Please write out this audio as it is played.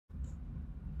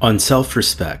On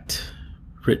Self-Respect,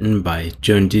 written by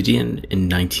Joan Didion in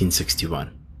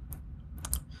 1961.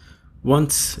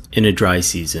 Once, in a dry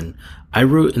season, I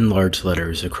wrote in large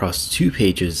letters across 2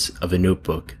 pages of a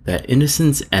notebook that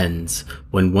innocence ends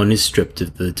when one is stripped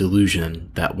of the delusion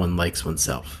that one likes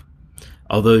oneself.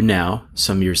 Although now,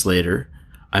 some years later,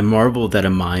 I marvel that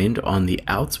a mind on the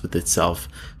outs with itself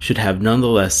should have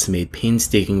nonetheless made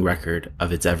painstaking record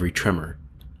of its every tremor.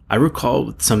 I recall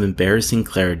with some embarrassing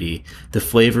clarity the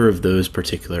flavor of those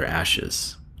particular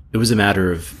ashes. It was a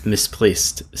matter of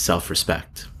misplaced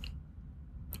self-respect.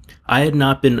 I had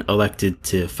not been elected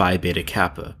to Phi Beta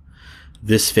Kappa.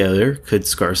 This failure could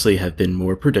scarcely have been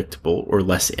more predictable or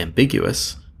less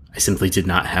ambiguous. I simply did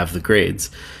not have the grades,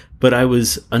 but I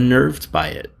was unnerved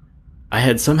by it. I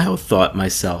had somehow thought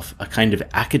myself a kind of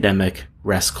academic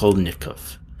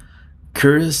Raskolnikov,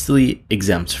 curiously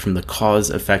exempt from the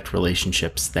cause-effect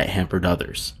relationships that hampered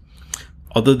others.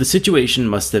 Although the situation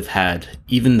must have had,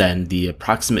 even then, the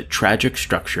approximate tragic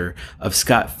structure of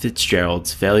Scott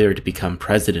Fitzgerald's failure to become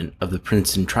president of the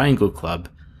Princeton Triangle Club,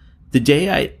 the day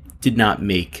I did not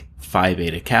make Phi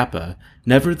Beta Kappa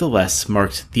nevertheless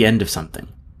marked the end of something,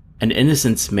 and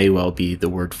innocence may well be the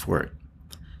word for it.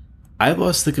 I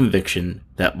lost the conviction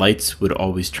that lights would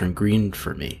always turn green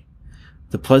for me.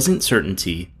 The pleasant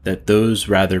certainty that those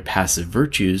rather passive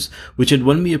virtues which had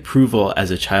won me approval as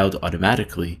a child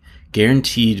automatically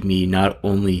guaranteed me not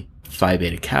only Phi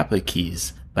Beta Kappa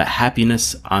keys, but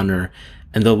happiness, honor,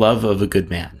 and the love of a good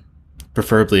man,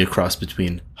 preferably a cross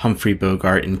between Humphrey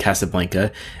Bogart in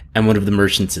Casablanca and one of the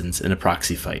Murchisons in a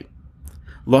proxy fight.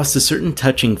 Lost a certain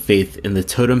touching faith in the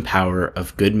totem power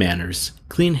of good manners,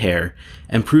 clean hair,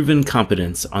 and proven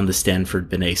competence on the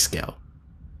Stanford-Binet scale.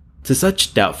 To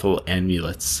such doubtful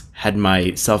amulets had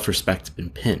my self-respect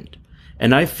been pinned,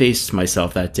 and I faced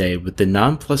myself that day with the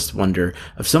nonplussed wonder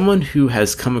of someone who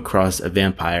has come across a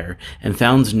vampire and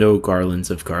found no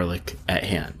garlands of garlic at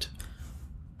hand.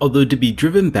 Although to be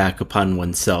driven back upon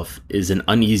oneself is an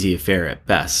uneasy affair at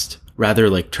best, rather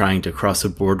like trying to cross a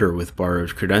border with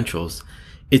borrowed credentials,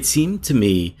 it seemed to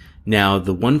me now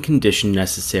the one condition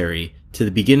necessary to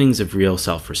the beginnings of real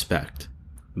self-respect.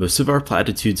 Most of our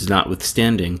platitudes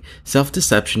notwithstanding,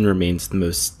 self-deception remains the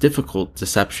most difficult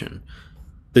deception.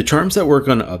 The charms that work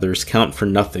on others count for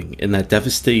nothing in that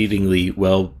devastatingly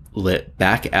well-lit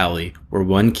back alley where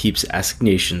one keeps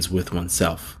assignations with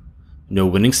oneself. No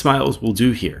winning smiles will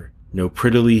do here, no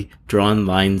prettily drawn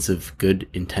lines of good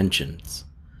intentions.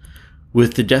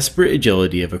 With the desperate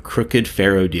agility of a crooked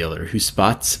faro dealer who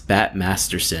spots Bat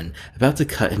Masterson about to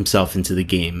cut himself into the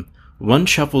game, one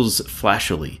shuffles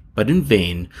flashily, but in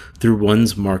vain, through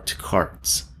one's marked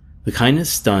cards. The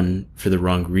kindness done for the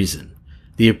wrong reason.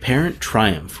 The apparent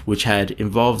triumph which had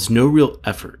involved no real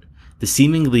effort. The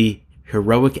seemingly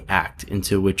heroic act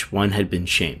into which one had been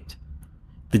shamed.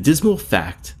 The dismal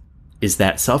fact is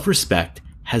that self-respect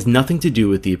has nothing to do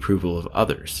with the approval of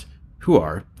others, who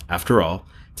are, after all,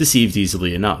 deceived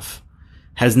easily enough.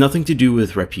 Has nothing to do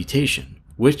with reputation,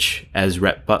 which, as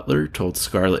Rhett Butler told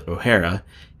Scarlett O'Hara,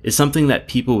 is something that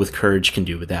people with courage can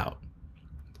do without.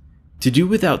 To do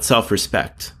without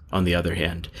self-respect, on the other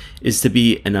hand, is to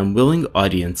be an unwilling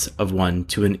audience of one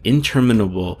to an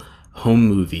interminable home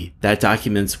movie that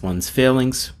documents one's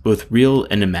failings, both real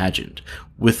and imagined,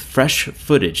 with fresh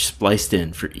footage spliced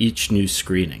in for each new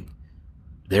screening.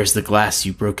 There's the glass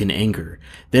you broke in anger.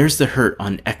 There's the hurt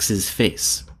on X's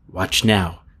face. Watch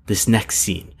now, this next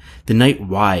scene. The night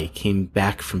Y came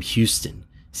back from Houston.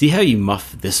 See how you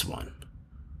muff this one.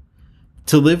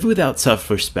 To live without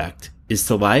self-respect is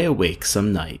to lie awake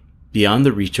some night, beyond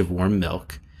the reach of warm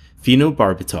milk,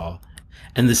 phenobarbital,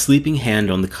 and the sleeping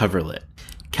hand on the coverlet,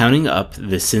 counting up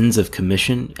the sins of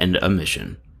commission and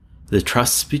omission, the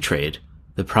trusts betrayed,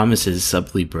 the promises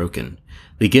subtly broken,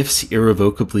 the gifts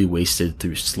irrevocably wasted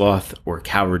through sloth or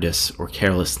cowardice or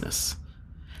carelessness.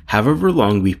 However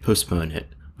long we postpone it,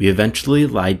 we eventually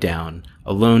lie down,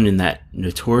 alone in that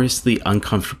notoriously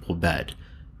uncomfortable bed,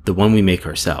 the one we make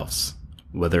ourselves.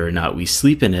 Whether or not we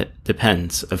sleep in it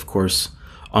depends, of course,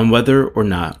 on whether or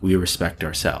not we respect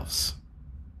ourselves.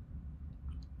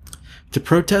 To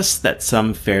protest that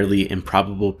some fairly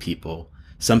improbable people,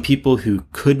 some people who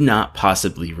could not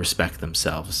possibly respect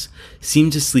themselves,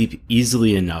 seem to sleep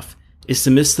easily enough is to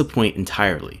miss the point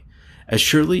entirely, as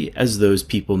surely as those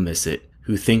people miss it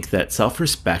who think that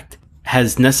self-respect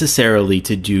has necessarily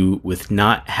to do with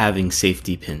not having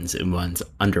safety pins in one's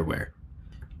underwear.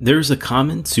 There is a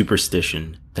common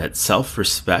superstition that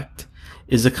self-respect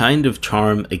is a kind of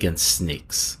charm against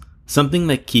snakes, something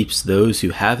that keeps those who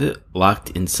have it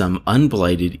locked in some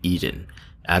unblighted Eden,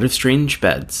 out of strange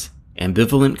beds,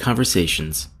 ambivalent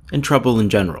conversations, and trouble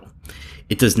in general.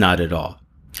 It does not at all.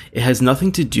 It has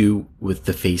nothing to do with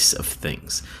the face of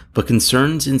things, but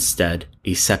concerns instead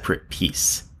a separate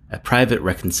peace, a private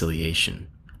reconciliation.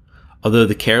 Although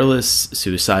the careless,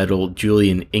 suicidal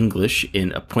Julian English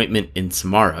in Appointment in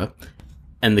Samara,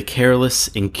 and the careless,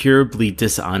 incurably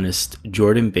dishonest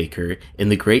Jordan Baker in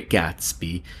The Great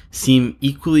Gatsby seem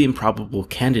equally improbable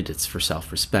candidates for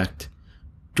self-respect,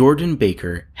 Jordan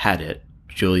Baker had it,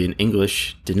 Julian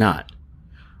English did not.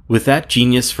 With that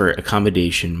genius for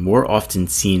accommodation more often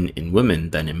seen in women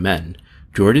than in men,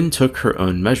 Jordan took her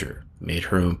own measure, made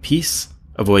her own peace,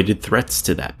 avoided threats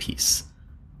to that peace.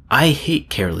 "I hate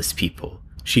careless people,"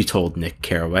 she told Nick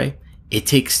Carraway. "It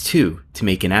takes two to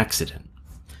make an accident."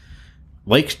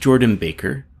 Like Jordan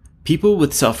Baker, people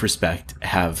with self-respect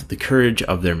have the courage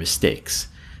of their mistakes.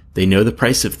 They know the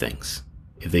price of things.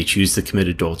 If they choose to commit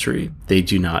adultery, they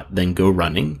do not then go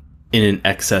running, in an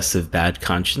excess of bad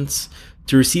conscience,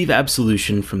 to receive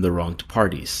absolution from the wronged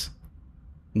parties.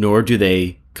 Nor do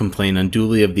they complain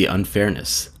unduly of the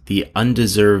unfairness, the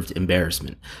undeserved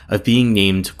embarrassment of being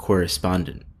named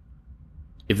correspondent.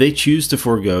 If they choose to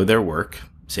forego their work,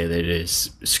 say that it is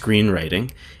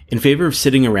screenwriting, in favor of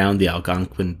sitting around the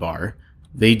Algonquin bar,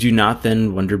 they do not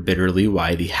then wonder bitterly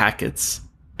why the Hacketts,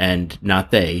 and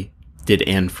not they, did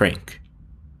Anne Frank.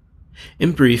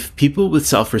 In brief, people with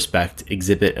self-respect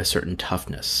exhibit a certain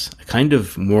toughness, a kind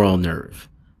of moral nerve.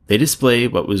 They display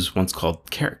what was once called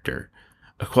character,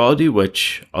 a quality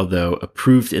which, although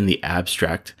approved in the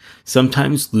abstract,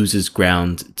 sometimes loses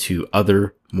ground to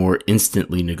other, more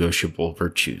instantly negotiable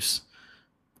virtues.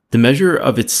 The measure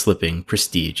of its slipping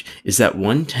prestige is that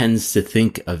one tends to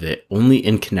think of it only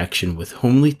in connection with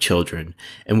homely children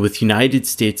and with United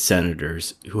States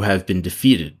senators who have been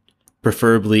defeated,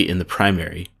 preferably in the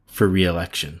primary, for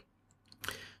re-election.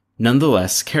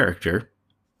 Nonetheless, character,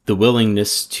 the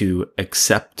willingness to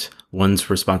accept one's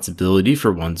responsibility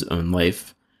for one's own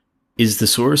life, is the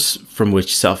source from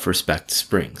which self-respect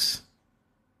springs.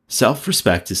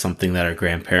 Self-respect is something that our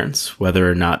grandparents,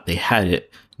 whether or not they had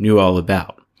it, knew all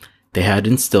about. They had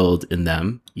instilled in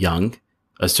them, young,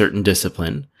 a certain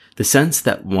discipline, the sense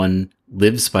that one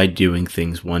lives by doing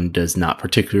things one does not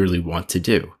particularly want to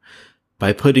do,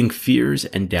 by putting fears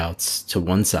and doubts to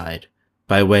one side,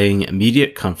 by weighing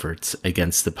immediate comforts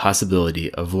against the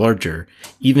possibility of larger,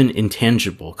 even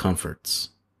intangible comforts.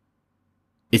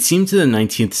 It seemed to the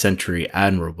 19th century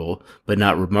admirable, but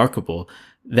not remarkable,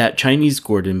 that Chinese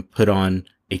Gordon put on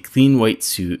a clean white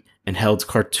suit and held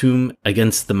Khartoum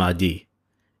against the Mahdi.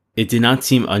 It did not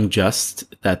seem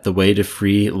unjust that the way to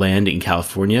free land in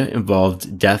California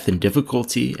involved death and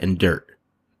difficulty and dirt.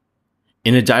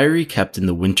 In a diary kept in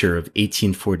the winter of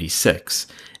 1846,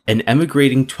 an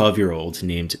emigrating 12-year-old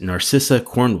named Narcissa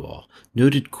Cornwall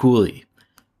noted coolly,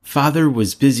 "Father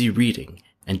was busy reading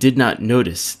and did not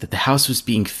notice that the house was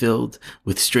being filled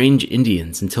with strange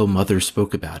Indians until Mother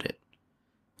spoke about it."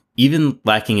 Even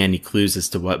lacking any clues as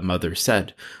to what Mother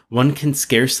said, one can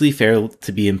scarcely fail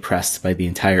to be impressed by the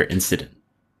entire incident.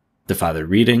 The father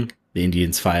reading, the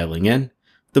Indians filing in,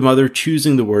 the mother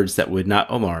choosing the words that would not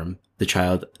alarm, the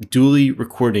child duly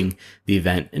recording the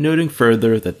event and noting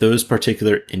further that those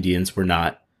particular Indians were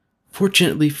not,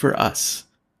 fortunately for us,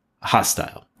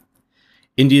 hostile.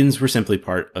 Indians were simply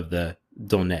part of the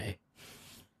Donnée.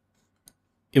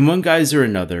 In one guise or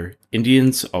another,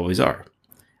 Indians always are.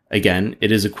 Again,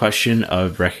 it is a question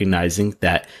of recognizing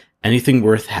that anything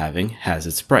worth having has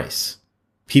its price.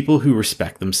 People who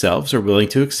respect themselves are willing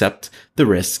to accept the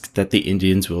risk that the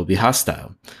Indians will be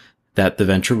hostile, that the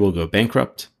venture will go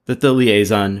bankrupt, that the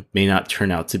liaison may not turn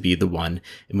out to be the one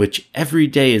in which every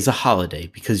day is a holiday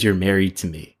because you're married to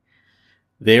me.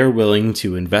 They are willing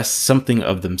to invest something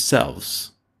of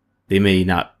themselves. They may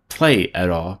not play at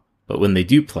all, but when they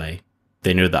do play,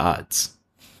 they know the odds.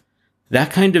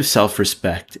 That kind of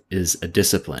self-respect is a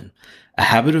discipline, a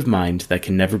habit of mind that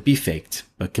can never be faked,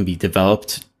 but can be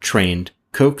developed, trained,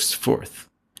 coaxed forth.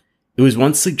 It was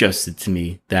once suggested to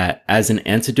me that, as an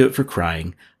antidote for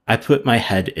crying, I put my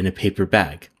head in a paper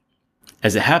bag.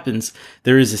 As it happens,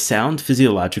 there is a sound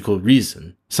physiological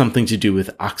reason, something to do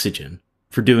with oxygen,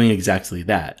 for doing exactly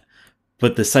that,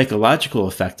 but the psychological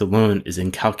effect alone is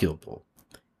incalculable.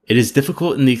 It is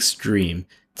difficult in the extreme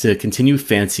to continue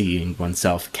fancying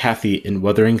oneself Cathy in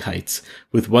Wuthering Heights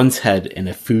with one's head in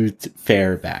a food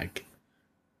fare bag.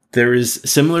 There is a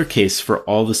similar case for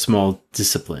all the small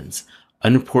disciplines,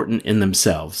 unimportant in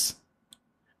themselves.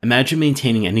 Imagine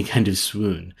maintaining any kind of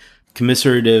swoon,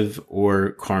 commiserative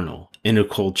or carnal, in a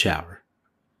cold shower.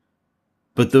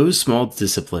 But those small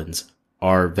disciplines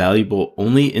are valuable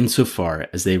only insofar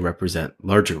as they represent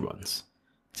larger ones.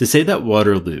 To say that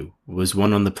Waterloo was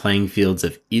won on the playing fields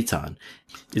of Eton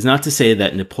is not to say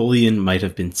that Napoleon might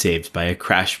have been saved by a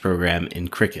crash program in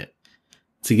cricket.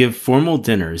 To give formal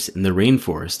dinners in the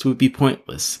rainforest would be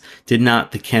pointless, did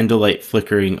not the candlelight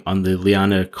flickering on the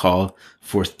liana call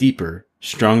forth deeper,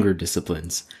 stronger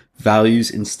disciplines,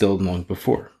 values instilled long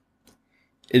before.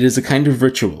 It is a kind of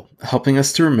ritual, helping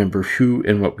us to remember who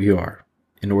and what we are.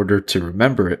 In order to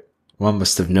remember it, one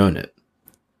must have known it.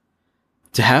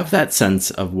 To have that sense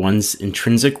of one's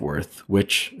intrinsic worth,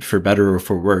 which, for better or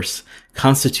for worse,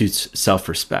 constitutes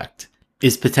self-respect,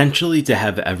 is potentially to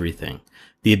have everything,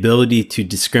 the ability to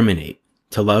discriminate,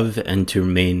 to love and to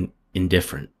remain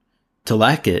indifferent. To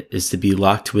lack it is to be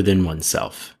locked within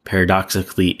oneself,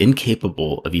 paradoxically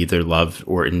incapable of either love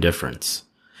or indifference.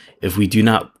 If we do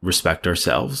not respect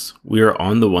ourselves, we are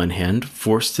on the one hand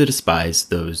forced to despise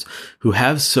those who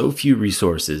have so few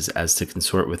resources as to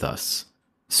consort with us,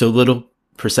 so little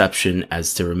perception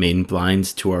as to remain blind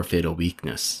to our fatal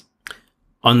weakness.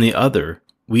 On the other,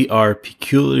 we are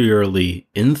peculiarly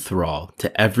in thrall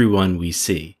to everyone we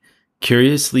see,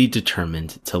 curiously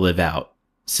determined to live out,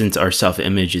 since our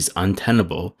self-image is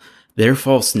untenable, their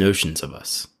false notions of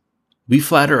us. We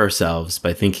flatter ourselves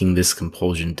by thinking this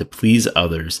compulsion to please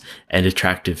others an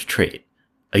attractive trait,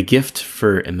 a gift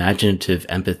for imaginative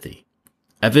empathy,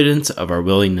 evidence of our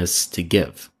willingness to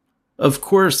give. Of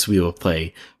course we will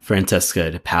play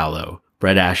Francesca to Paolo,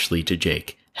 Brett Ashley to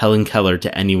Jake, Helen Keller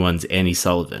to anyone's Annie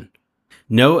Sullivan.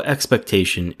 No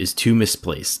expectation is too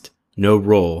misplaced, no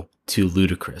role too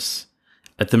ludicrous.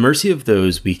 At the mercy of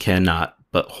those we cannot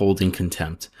but hold in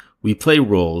contempt, we play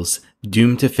roles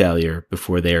doomed to failure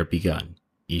before they are begun,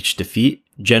 each defeat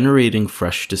generating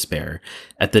fresh despair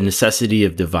at the necessity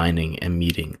of divining and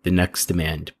meeting the next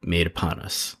demand made upon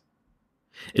us.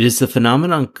 It is the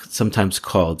phenomenon sometimes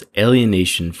called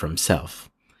alienation from self.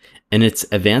 In its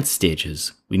advanced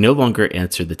stages, we no longer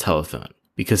answer the telephone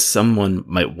because someone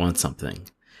might want something.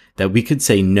 That we could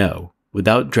say no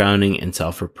without drowning in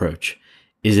self-reproach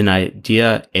is an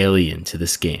idea alien to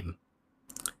this game.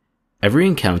 Every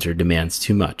encounter demands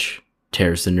too much,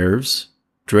 tears the nerves,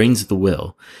 drains the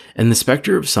will, and the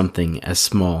specter of something as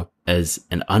small as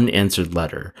an unanswered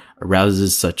letter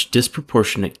arouses such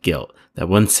disproportionate guilt that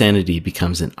one's sanity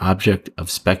becomes an object of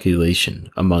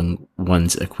speculation among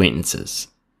one's acquaintances.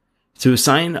 To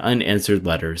assign unanswered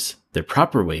letters their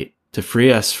proper weight, to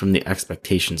free us from the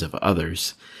expectations of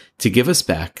others, to give us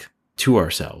back to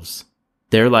ourselves,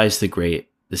 there lies the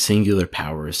singular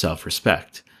power of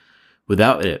self-respect.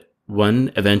 Without it,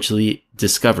 one eventually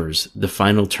discovers the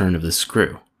final turn of the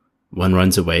screw. One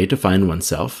runs away to find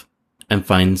oneself and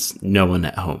finds no one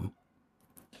at home.